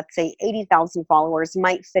to, let's say, 80,000 followers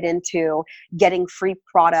might fit into getting free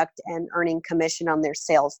product and earning commission on their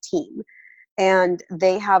sales team. And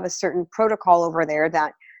they have a certain protocol over there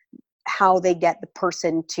that how they get the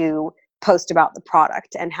person to post about the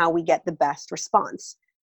product and how we get the best response.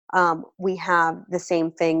 We have the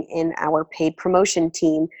same thing in our paid promotion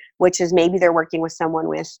team, which is maybe they're working with someone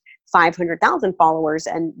with 500,000 followers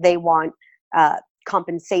and they want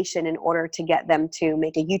compensation in order to get them to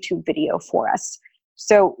make a YouTube video for us.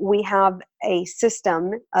 So we have a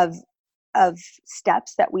system of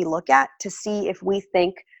steps that we look at to see if we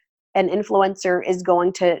think an influencer is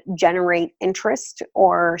going to generate interest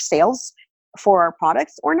or sales for our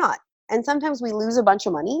products or not. And sometimes we lose a bunch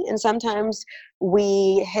of money, and sometimes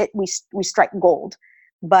we strike gold.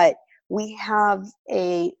 But we have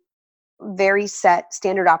a very set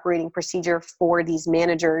standard operating procedure for these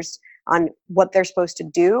managers on what they're supposed to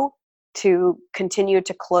do to continue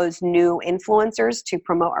to close new influencers to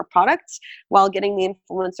promote our products, while getting the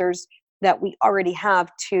influencers that we already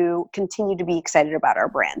have to continue to be excited about our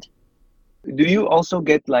brand. Do you also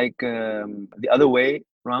get like the other way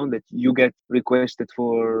around, that you get requested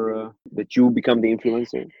for that you become the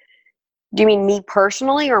influencer? Do you mean me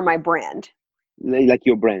personally or my brand? Like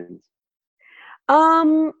your brand?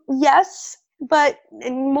 Yes, but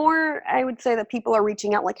more, I would say that people are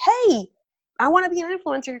reaching out like, hey, I want to be an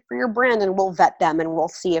influencer for your brand, and we'll vet them and we'll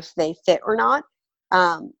see if they fit or not.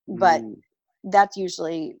 But that's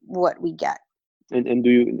usually what we get. And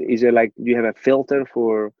do you have a filter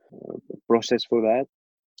for process for that?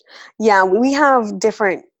 Yeah, we have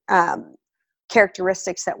different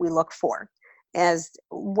characteristics that we look for, as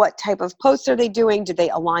what type of posts are they doing? Do they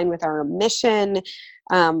align with our mission?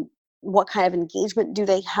 What kind of engagement do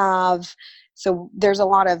they have? So there's a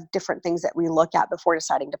lot of different things that we look at before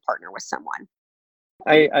deciding to partner with someone.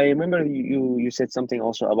 I remember you said something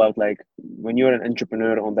also about, like, when you're an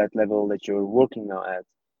entrepreneur on that level that you're working now at,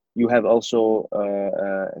 you have also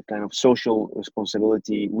a kind of social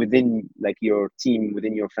responsibility within, like, your team,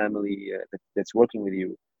 within your family that's working with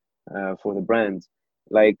you for the brand.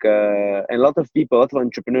 Like, and a lot of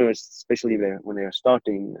entrepreneurs, especially when they are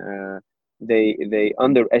starting, they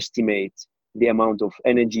underestimate the amount of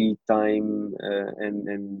energy, time,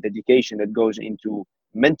 and dedication that goes into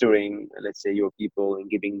mentoring, let's say, your people, and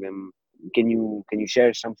giving them. Can you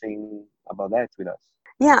share something about that with us?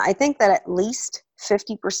 Yeah, I think that at least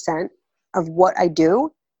 50% of what I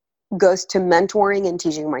do goes to mentoring and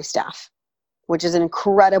teaching my staff, which is an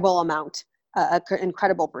incredible amount, an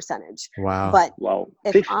incredible percentage. Wow. But Wow,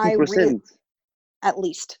 if 50%. At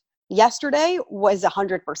least. Yesterday was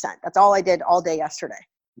 100%. That's all I did all day yesterday.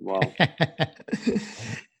 Wow.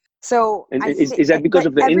 So, and is that because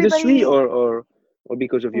of the industry or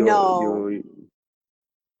because of your? No,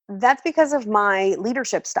 that's because of my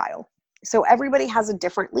leadership style. So everybody has a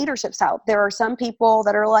different leadership style. There are some people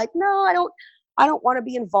that are like, no, I don't want to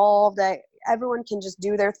be involved. Everyone can just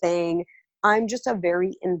do their thing. I'm just a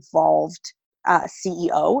very involved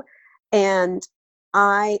CEO. And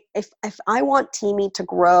if I want Teamy to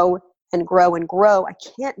grow and grow and grow, I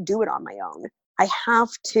can't do it on my own. I have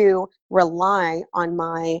to rely on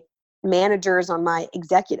my managers, on my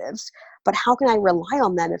executives. But how can I rely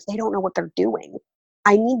on them if they don't know what they're doing?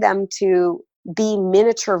 I need them to be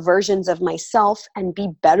miniature versions of myself and be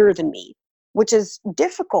better than me, which is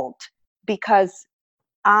difficult because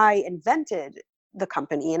I invented the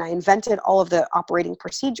company and I invented all of the operating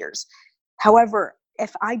procedures. However,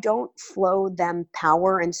 if I don't flow them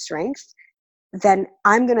power and strength, then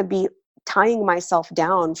I'm going to be tying myself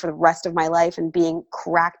down for the rest of my life and being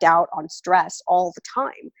cracked out on stress all the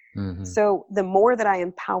time. Mm-hmm. So the more that I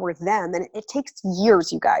empower them, and it takes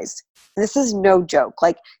years, you guys, this is no joke.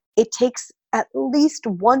 Like, it takes at least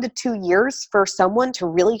 1 to 2 years for someone to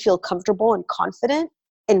really feel comfortable and confident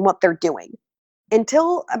in what they're doing.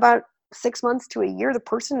 Until about 6 months to a year, the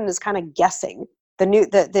person is kind of guessing.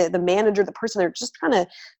 The manager, the person, they're just trying to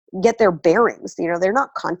get their bearings. You know, they're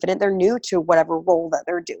not confident. They're new to whatever role that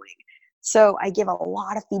they're doing. So I give a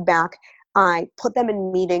lot of feedback. I put them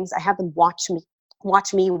in meetings. I have them watch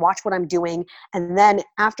what I'm doing. And then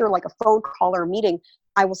after, like, a phone call or a meeting,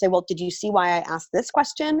 I will say, well, did you see why I asked this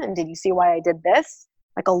question? And did you see why I did this?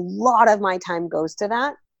 Like, a lot of my time goes to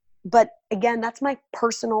that. But again, that's my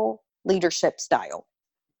personal leadership style.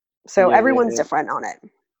 So everyone's different on it.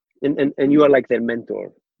 And you are like their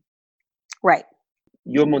mentor. Right.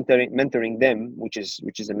 You're mentoring them, which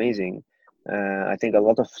is amazing. I think a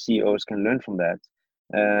lot of CEOs can learn from that.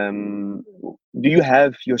 Do you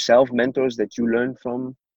have yourself mentors that you learn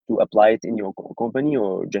from to apply it in your company,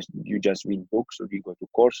 or you just read books, or do you go to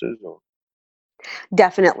courses? Or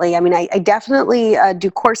definitely. I mean, I definitely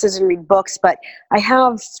do courses and read books, but I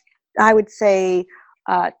have, I would say,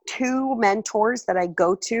 2 mentors that I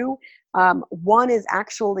go to. One is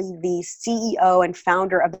actually the CEO and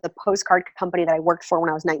founder of the postcard company that I worked for when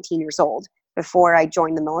I was 19 years old, before I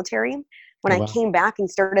joined the military. When I came back and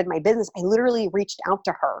started my business, I literally reached out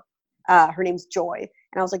to her. Her name's Joy.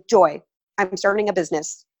 And I was like, Joy, I'm starting a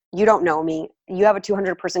business. You don't know me. You have a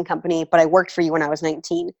 200-person company, but I worked for you when I was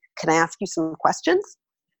 19. Can I ask you some questions?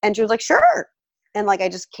 And she was like, sure. And, like, I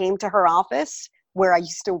just came to her office where I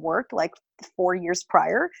used to work, like, 4 years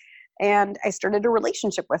prior. And I started a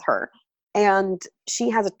relationship with her. And she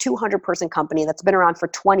has a 200-person company that's been around for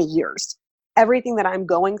 20 years. Everything that I'm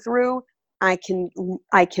going through, I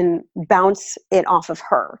can bounce it off of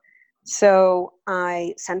her. So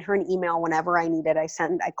I send her an email whenever I need it. I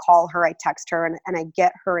call her, I text her, and I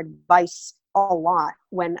get her advice a lot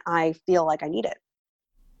when I feel like I need it.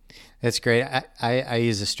 That's great. I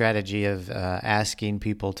use a strategy of asking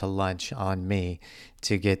people to lunch on me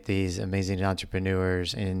to get these amazing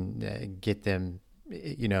entrepreneurs and get them,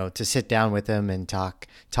 to sit down with them and talk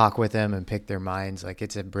with them and pick their minds. Like,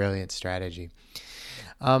 it's a brilliant strategy.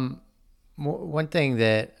 One thing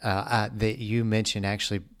that that you mentioned,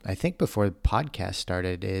 actually, I think before the podcast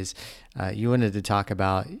started, is you wanted to talk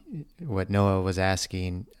about what Noah was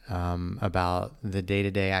asking about the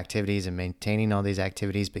day-to-day activities and maintaining all these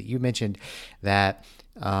activities. But you mentioned that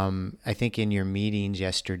I think in your meetings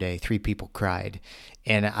yesterday, 3 people cried,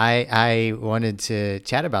 and I wanted to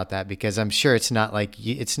chat about that because I'm sure it's not like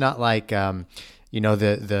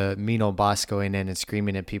the mean old boss going in and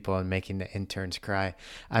screaming at people and making the interns cry.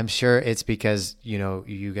 I'm sure it's because,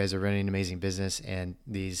 you guys are running an amazing business and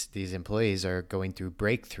these employees are going through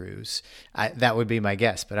breakthroughs. That would be my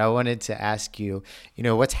guess. But I wanted to ask you,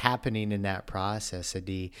 what's happening in that process,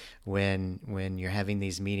 Adi, when you're having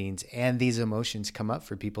these meetings and these emotions come up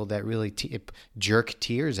for people that really jerk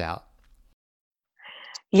tears out?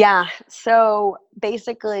 Yeah. So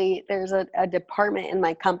basically, there's a department in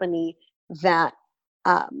my company that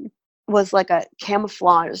was like a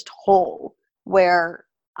camouflaged hole where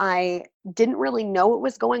I didn't really know what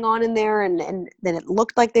was going on in there. And then it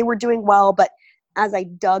looked like they were doing well. But as I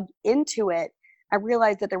dug into it, I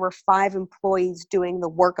realized that there were 5 employees doing the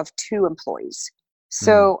work of 2 employees.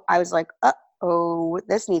 So I was like, oh,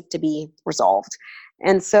 this needs to be resolved.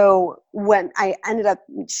 And so when I ended up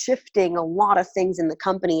shifting a lot of things in the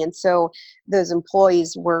company, and so those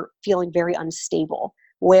employees were feeling very unstable.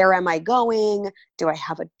 Where am I going? Do I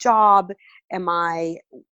have a job? Am I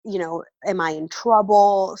in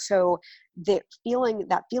trouble? So that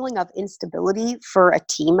feeling of instability for a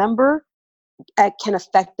team member can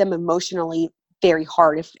affect them emotionally very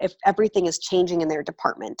hard if everything is changing in their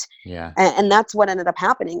department. Yeah. And that's what ended up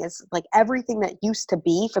happening is like everything that used to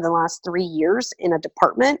be for the last 3 years in a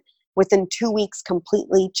department within 2 weeks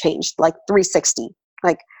completely changed, like 360,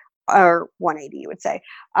 or 180, you would say,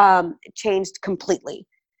 changed completely.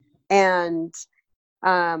 And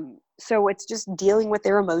so it's just dealing with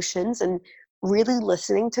their emotions and really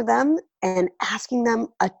listening to them and asking them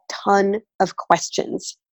a ton of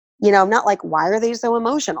questions. I'm not like, why are they so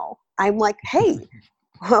emotional? I'm like, hey,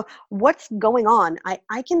 what's going on?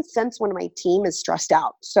 I can sense when my team is stressed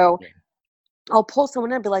out. So I'll pull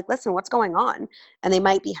someone in and be like, listen, what's going on? And they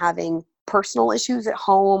might be having personal issues at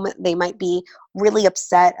home. They might be really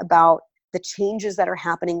upset about the changes that are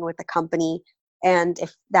happening with the company. And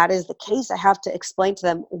if that is the case, I have to explain to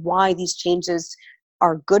them why these changes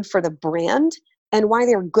are good for the brand and why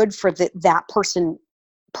they're good for that person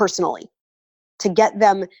personally, to get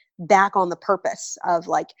them back on the purpose of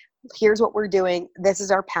like, here's what we're doing. This is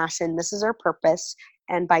our passion. This is our purpose.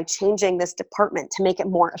 And by changing this department to make it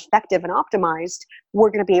more effective and optimized, we're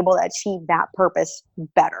going to be able to achieve that purpose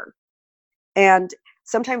better. And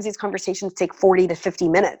sometimes these conversations take 40 to 50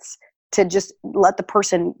 minutes to just let the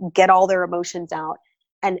person get all their emotions out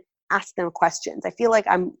and ask them questions. I feel like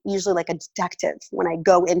I'm usually like a detective when I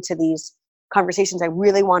go into these conversations. I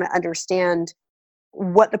really want to understand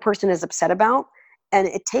what the person is upset about. And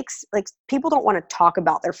it takes, like, people don't want to talk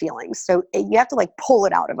about their feelings. So you have to like pull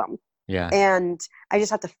it out of them. Yeah. And I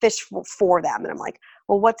just have to fish for them. And I'm like,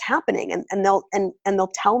 well, what's happening? And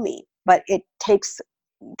they'll tell me, but it takes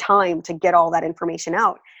time to get all that information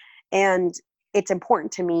out. And it's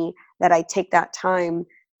important to me that I take that time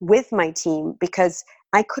with my team because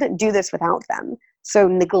I couldn't do this without them. So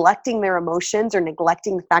neglecting their emotions or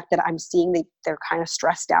neglecting the fact that I'm seeing they're kind of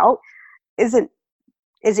stressed out isn't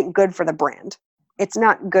good for the brand. It's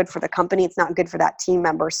not good for the company. It's not good for that team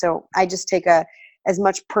member. So I just take as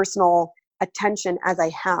much personal attention as I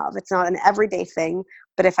have. It's not an everyday thing,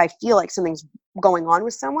 but if I feel like something's going on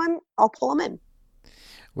with someone, I'll pull them in.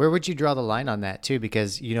 Where would you draw the line on that too?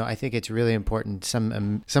 Because, I think it's really important. Some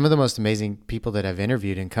of the most amazing people that I've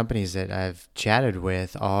interviewed and companies that I've chatted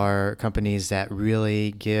with are companies that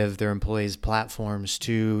really give their employees platforms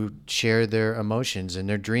to share their emotions and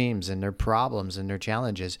their dreams and their problems and their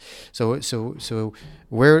challenges. So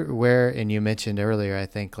where, and you mentioned earlier, I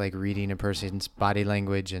think, like reading a person's body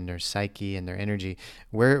language and their psyche and their energy,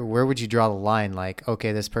 where would you draw the line? Like,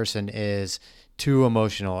 okay, this person is too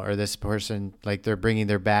emotional, or this person, like, they're bringing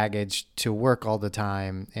their baggage to work all the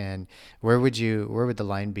time, and where would the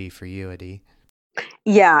line be for you, Adi?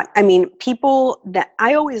 Yeah, I mean, people that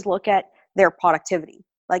I always look at their productivity.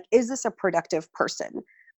 Like, is this a productive person,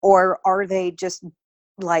 or are they just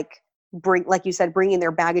like like you said, bringing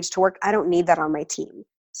their baggage to work? I don't need that on my team.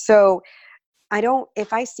 So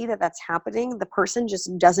if I see that that's happening, the person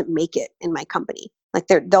just doesn't make it in my company. Like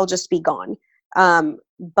they'll just be gone.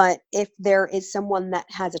 But if there is someone that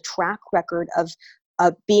has a track record of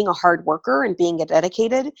being a hard worker and being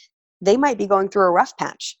dedicated, they might be going through a rough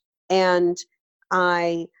patch. And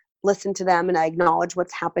I listen to them and I acknowledge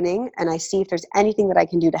what's happening and I see if there's anything that I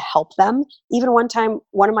can do to help them. Even one time,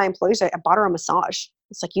 one of my employees, I bought her a massage.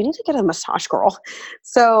 It's like, you need to get a massage, girl.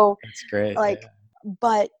 So That's great. like,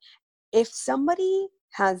 but if somebody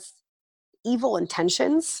has evil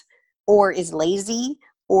intentions or is lazy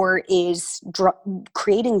or is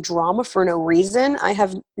creating drama for no reason, I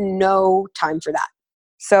have no time for that.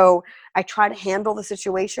 So I try to handle the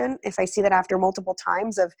situation. If I see that after multiple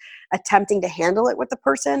times of attempting to handle it with the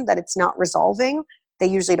person, that it's not resolving, they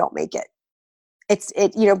usually don't make it.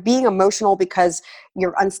 Being emotional because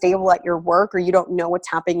you're unstable at your work or you don't know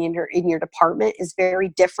what's happening in your department is very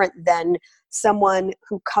different than someone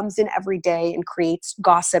who comes in every day and creates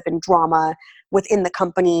gossip and drama within the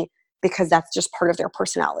company because that's just part of their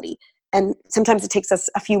personality. And sometimes it takes us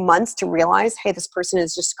a few months to realize, hey, this person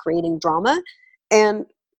is just creating drama, and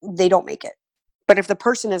they don't make it. But if the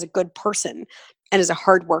person is a good person and is a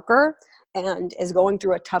hard worker and is going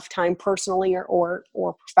through a tough time personally or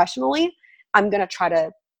professionally, I'm going to try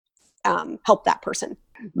to help that person.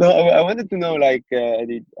 No, I wanted to know, like,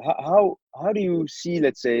 how do you see,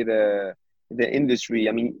 let's say, the industry?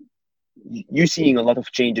 I mean, you're seeing a lot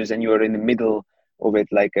of changes, and you're in the middle of it,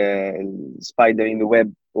 like a spider in the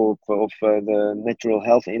web of the natural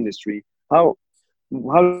health industry. How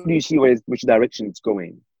do you see which direction it's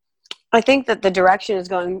going? I think that the direction is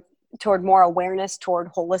going toward more awareness,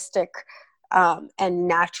 toward holistic and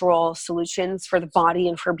natural solutions for the body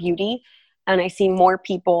and for beauty. And I see more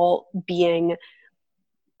people being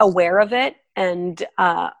aware of it and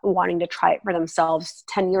wanting to try it for themselves.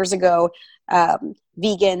 10 years ago,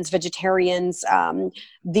 vegans, vegetarians,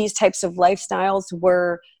 these types of lifestyles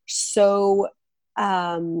were so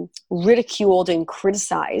ridiculed and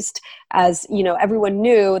criticized, as everyone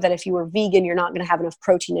knew that if you were vegan, you're not going to have enough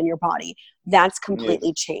protein in your body. That's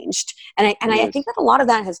completely changed. And I think that a lot of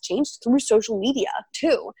that has changed through social media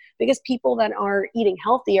too, because people that are eating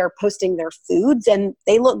healthy are posting their foods and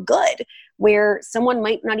they look good, where someone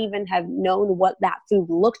might not even have known what that food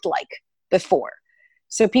looked like before.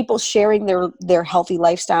 So people sharing their healthy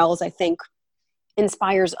lifestyles, I think,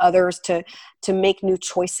 inspires others to make new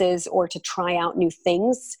choices or to try out new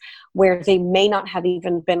things where they may not have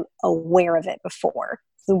even been aware of it before.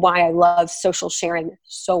 So why I love social sharing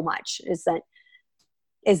so much is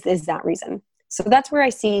that reason. So that's where I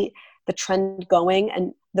see the trend going,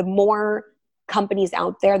 and the more companies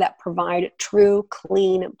out there that provide true,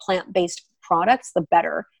 clean, plant-based products, the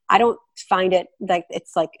better. I don't find it like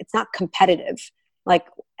it's not competitive. Like,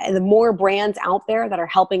 the more brands out there that are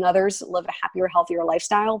helping others live a happier, healthier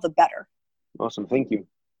lifestyle, the better. Awesome. Thank you.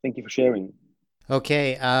 Thank you for sharing.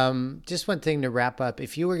 Okay. Just one thing to wrap up.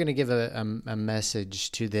 If you were going to give a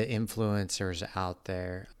message to the influencers out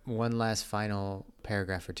there, one last final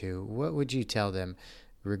paragraph or two, what would you tell them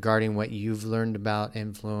regarding what you've learned about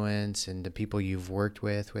influence and the people you've worked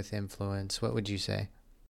with influence? What would you say?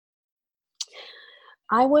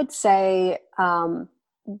 I would say,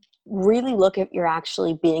 really look if you're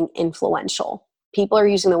actually being influential. People are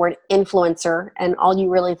using the word influencer, and all you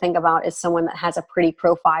really think about is someone that has a pretty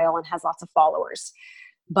profile and has lots of followers.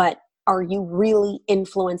 But are you really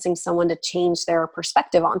influencing someone to change their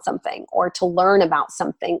perspective on something, or to learn about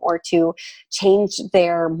something, or to change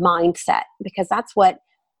their mindset? Because that's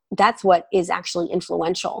what is actually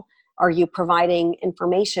influential. Are you providing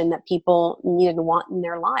information that people need and want in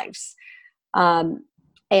their lives? And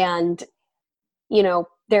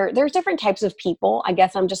there's different types of people. I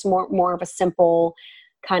guess I'm just more of a simple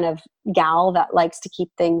kind of gal that likes to keep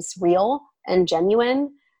things real and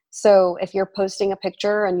genuine. So if you're posting a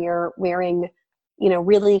picture and you're wearing,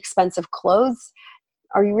 really expensive clothes,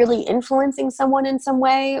 are you really influencing someone in some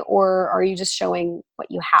way, or are you just showing what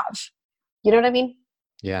you have? You know what I mean?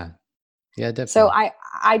 Yeah. Yeah, definitely. So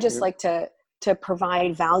I just like to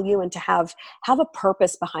provide value and to have a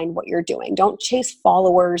purpose behind what you're doing. Don't chase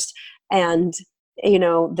followers and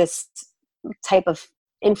this type of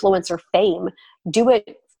influencer fame. Do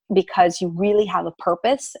it because you really have a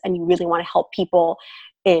purpose and you really want to help people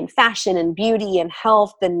in fashion and beauty and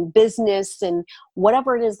health and business and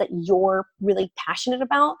whatever it is that you're really passionate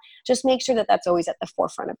about. Just make sure that that's always at the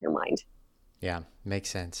forefront of your mind. Yeah, makes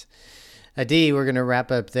sense. Adi, we're going to wrap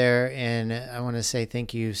up there, and I want to say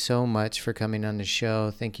thank you so much for coming on the show.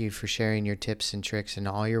 Thank you for sharing your tips and tricks and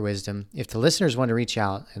all your wisdom. If the listeners want to reach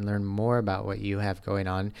out and learn more about what you have going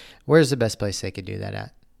on, where's the best place they could do that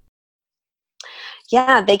at?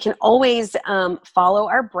 Yeah, they can always follow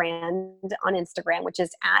our brand on Instagram, which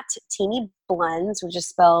is at Teeny Blends, which is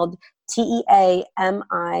spelled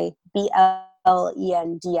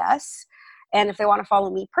TEAMIBLENDS. And if they want to follow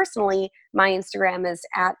me personally, my Instagram is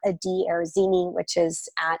at Adi Arezzini, which is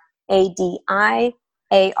at ADIAREZZINI.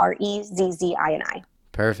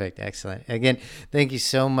 Perfect. Excellent. Again, thank you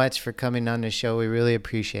so much for coming on the show. We really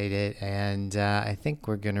appreciate it. And I think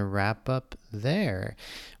we're going to wrap up there.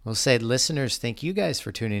 We'll say, listeners, thank you guys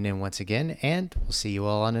for tuning in once again, and we'll see you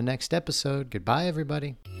all on the next episode. Goodbye,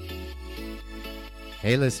 everybody.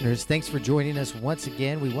 Hey, listeners, thanks for joining us once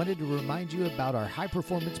again. We wanted to remind you about our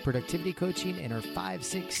high-performance productivity coaching and our 5,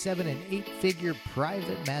 6, 7, and 8-figure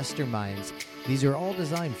private masterminds. These are all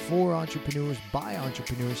designed for entrepreneurs by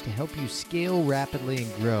entrepreneurs to help you scale rapidly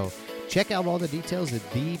and grow. Check out all the details at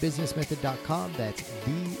thebusinessmethod.com. That's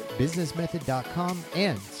thebusinessmethod.com,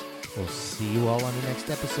 and we'll see you all on the next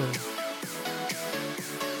episode.